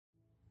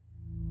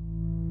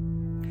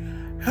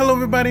Hello,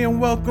 everybody,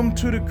 and welcome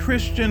to the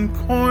Christian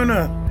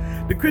Corner.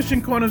 The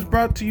Christian Corner is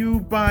brought to you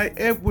by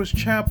Edwards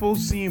Chapel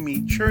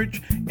CME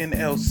Church in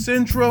El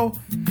Centro.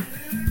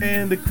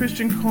 And the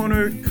Christian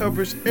Corner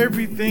covers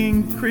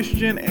everything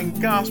Christian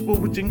and gospel,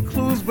 which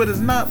includes but is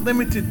not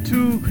limited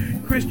to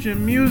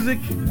Christian music,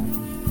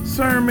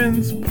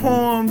 sermons,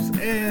 poems,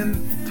 and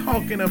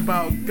talking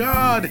about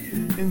God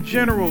in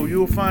general.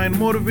 You'll find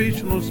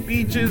motivational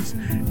speeches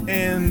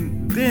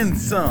and then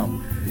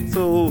some.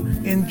 So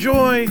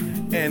enjoy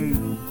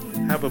and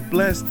have a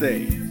blessed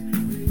day.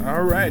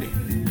 Alrighty.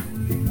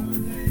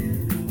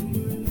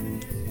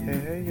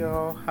 Hey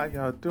y'all, how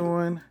y'all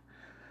doing?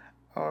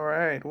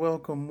 Alright,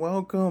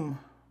 welcome.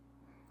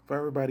 For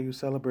everybody who's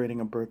celebrating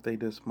a birthday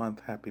this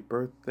month, happy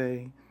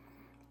birthday.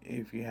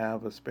 If you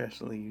have a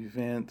special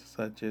event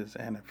such as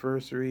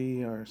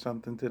anniversary or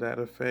something to that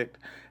effect,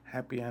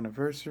 happy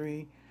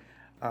anniversary.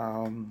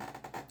 I'm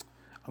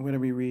going to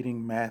be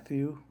reading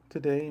Matthew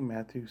today,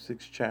 Matthew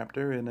 6th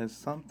chapter, and it's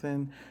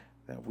something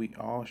that we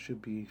all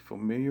should be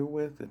familiar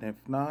with, and if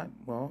not,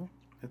 well,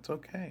 it's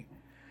okay.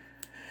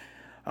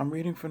 I'm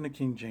reading from the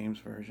King James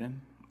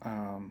Version.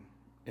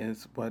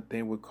 It's what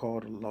they would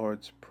call the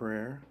Lord's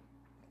Prayer,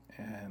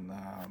 and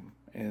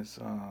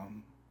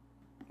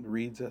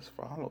reads as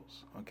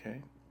follows,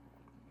 okay?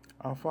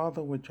 Our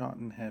Father which art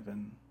in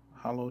heaven,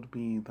 hallowed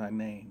be thy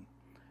name.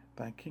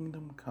 Thy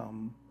kingdom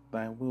come,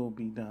 thy will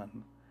be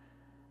done,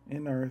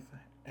 in earth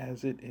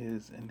as it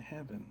is in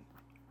heaven.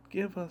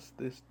 Give us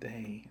this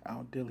day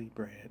our daily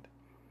bread,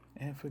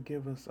 and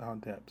forgive us our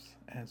debts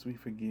as we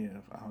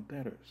forgive our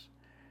debtors.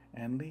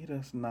 And lead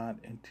us not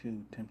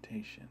into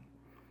temptation,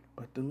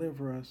 but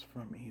deliver us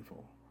from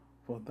evil.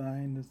 For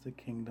thine is the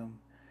kingdom,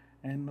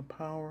 and the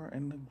power,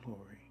 and the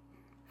glory,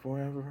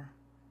 forever.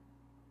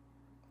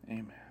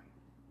 Amen.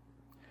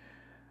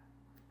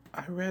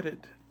 I read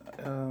it,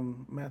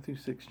 Matthew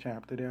 6th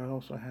chapter. There I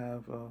also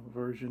have a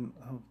version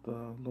of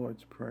the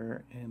Lord's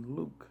Prayer in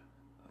Luke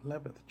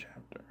 11th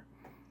chapter.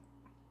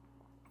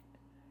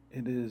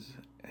 It is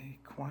a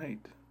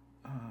quite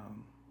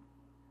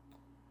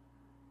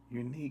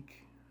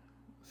unique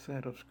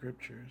set of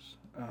scriptures.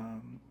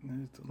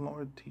 The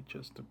Lord teach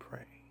us to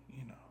pray,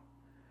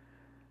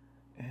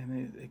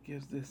 and it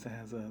gives this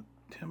as a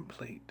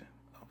template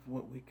of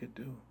what we could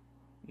do,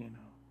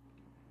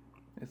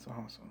 It's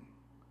awesome.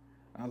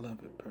 I love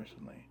it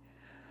personally.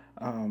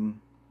 I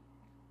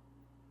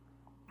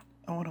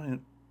want to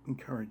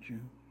encourage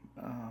you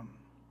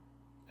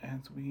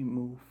as we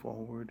move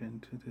forward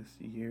into this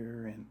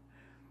year and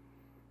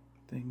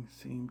things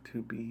seem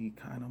to be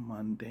kind of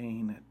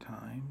mundane at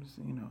times,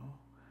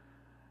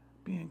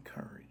 be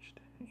encouraged,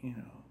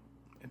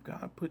 If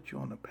God put you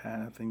on a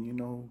path and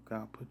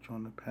God put you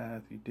on the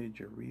path, you did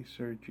your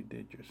research, you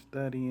did your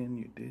studying,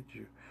 you did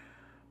your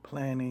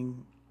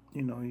planning,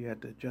 you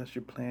had to adjust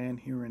your plan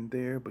here and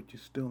there, but you're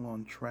still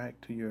on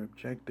track to your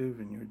objective,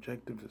 and your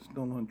objective is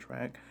still on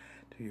track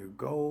to your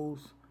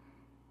goals.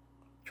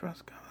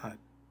 Trust God.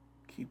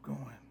 Keep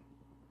going.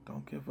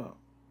 Don't give up.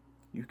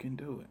 You can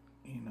do it,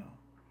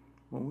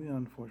 What we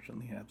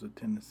unfortunately have the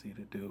tendency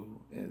to do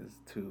is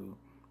to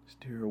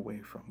steer away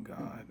from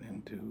God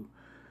and to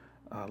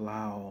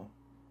allow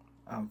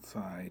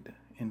outside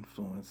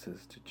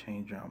influences to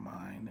change our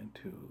mind and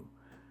to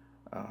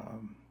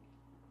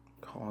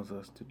cause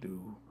us to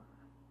do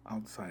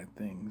outside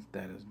things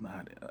that is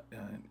not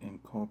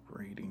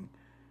incorporating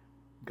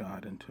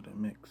God into the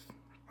mix,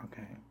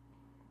 okay?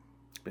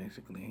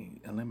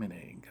 Basically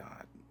eliminating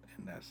God,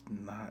 and that's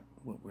not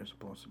what we're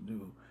supposed to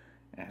do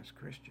as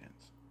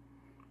Christians.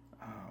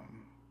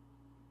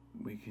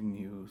 We can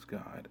use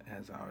God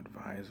as our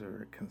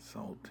advisor,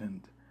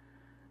 consultant,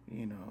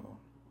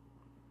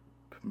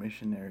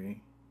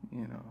 missionary,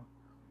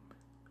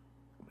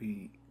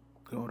 we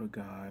go to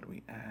God,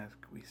 we ask,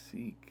 we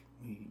seek,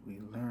 we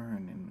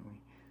learn, and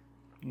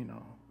we,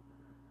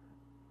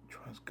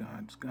 trust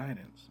God's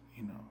guidance,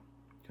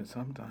 because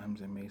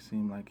sometimes it may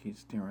seem like he's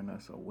steering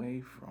us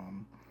away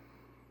from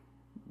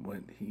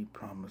what he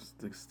promised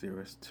to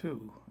steer us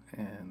to,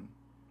 and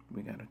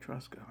we got to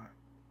trust God.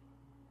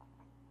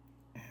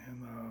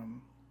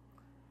 And,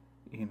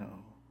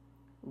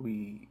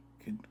 we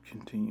could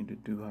continue to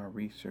do our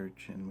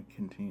research, and we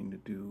continue to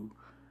do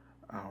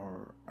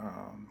our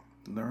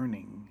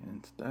learning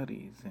and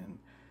studies, and,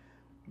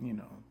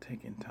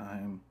 taking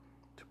time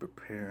to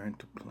prepare and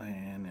to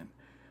plan, and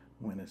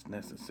when it's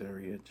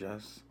necessary,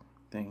 adjust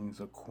things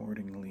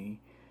accordingly.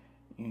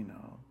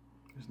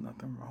 There's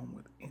nothing wrong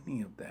with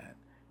any of that,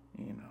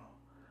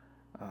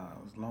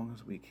 as long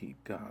as we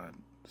keep God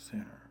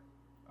center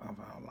of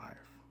our life.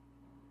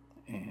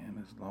 And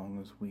as long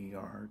as we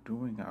are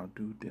doing our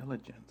due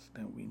diligence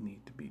that we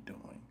need to be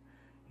doing,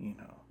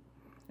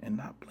 and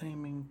not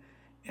blaming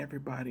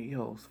everybody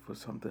else for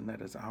something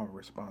that is our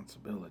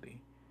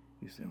responsibility.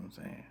 You see what I'm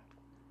saying?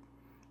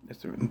 There's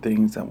certain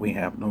things that we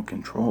have no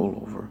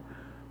control over,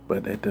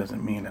 but that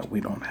doesn't mean that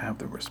we don't have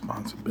the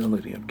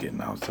responsibility of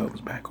getting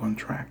ourselves back on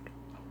track.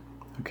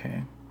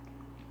 Okay?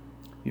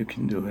 You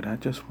can do it. I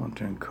just want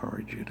to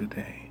encourage you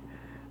today,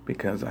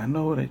 because I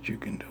know that you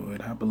can do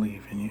it. I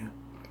believe in you.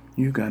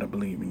 You got to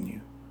believe in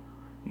you.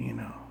 You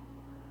know,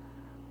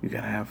 you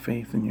got to have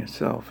faith in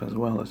yourself as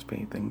well as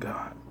faith in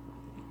God.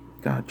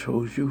 God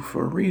chose you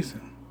for a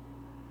reason.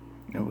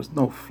 There was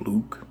no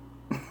fluke.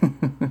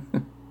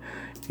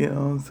 You know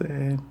what I'm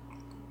saying?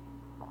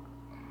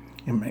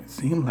 It might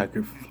seem like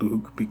a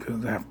fluke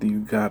because after you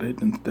got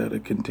it, instead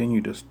of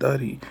continue to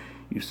study,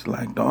 you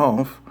slacked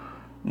off,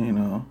 you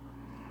know,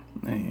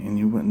 and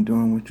you weren't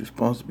doing what you're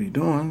supposed to be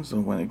doing. So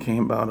when it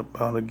came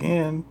about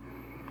again,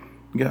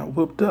 you got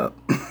whooped up.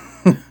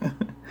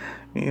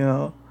 You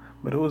know,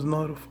 but it's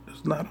not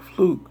a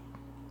fluke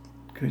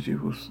because you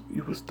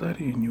was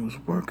studying, you was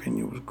working,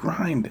 you was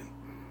grinding,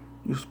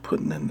 you was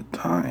putting in the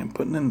time,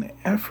 putting in the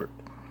effort,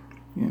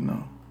 you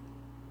know.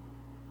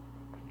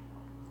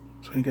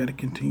 So you got to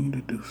continue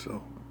to do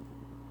so.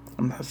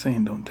 I'm not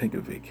saying don't take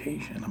a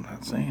vacation. I'm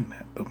not saying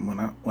that. But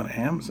what I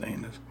am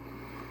saying is,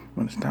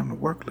 when it's time to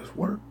work, let's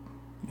work.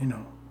 You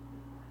know,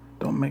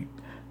 don't make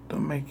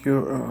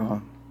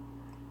your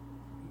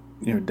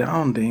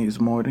down days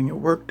more than your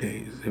work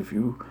days. If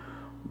you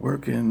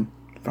working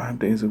 5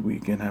 days a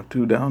week and have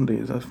 2 down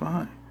days, that's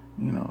fine.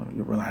 You know,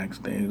 your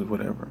relaxed days,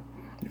 whatever.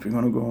 If you're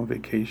gonna go on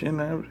vacation,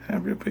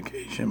 have your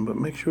vacation, but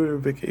make sure your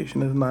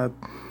vacation is not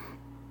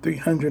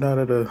 300 out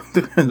of the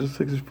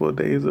 364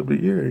 days of the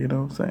year. You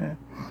know what I'm saying?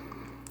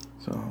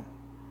 So,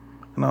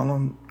 and all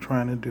I'm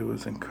trying to do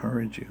is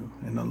encourage you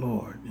in the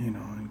Lord. You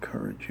know,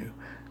 encourage you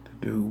to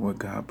do what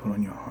God put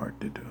on your heart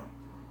to do.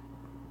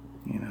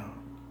 You know.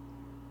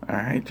 All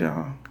right,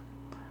 y'all.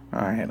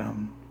 All right,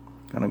 I'm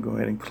gonna go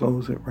ahead and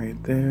close it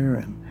right there,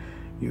 and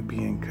you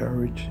be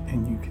encouraged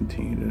and you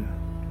continue to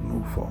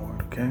move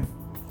forward. Okay.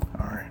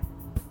 All right.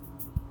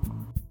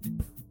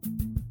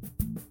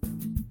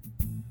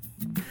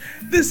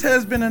 This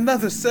has been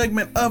another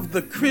segment of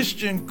the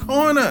Christian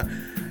Corner.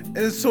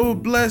 It's so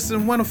blessed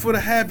and wonderful to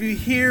have you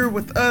here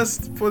with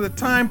us for the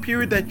time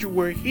period that you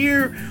were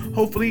here.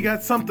 Hopefully you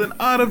got something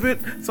out of it,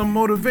 some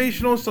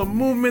motivational, some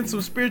movement,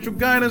 some spiritual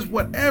guidance,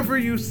 whatever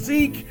you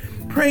seek,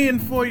 praying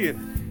for you.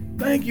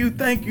 Thank you,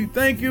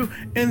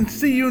 and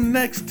see you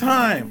next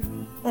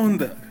time on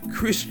the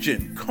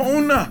Christian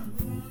Corner.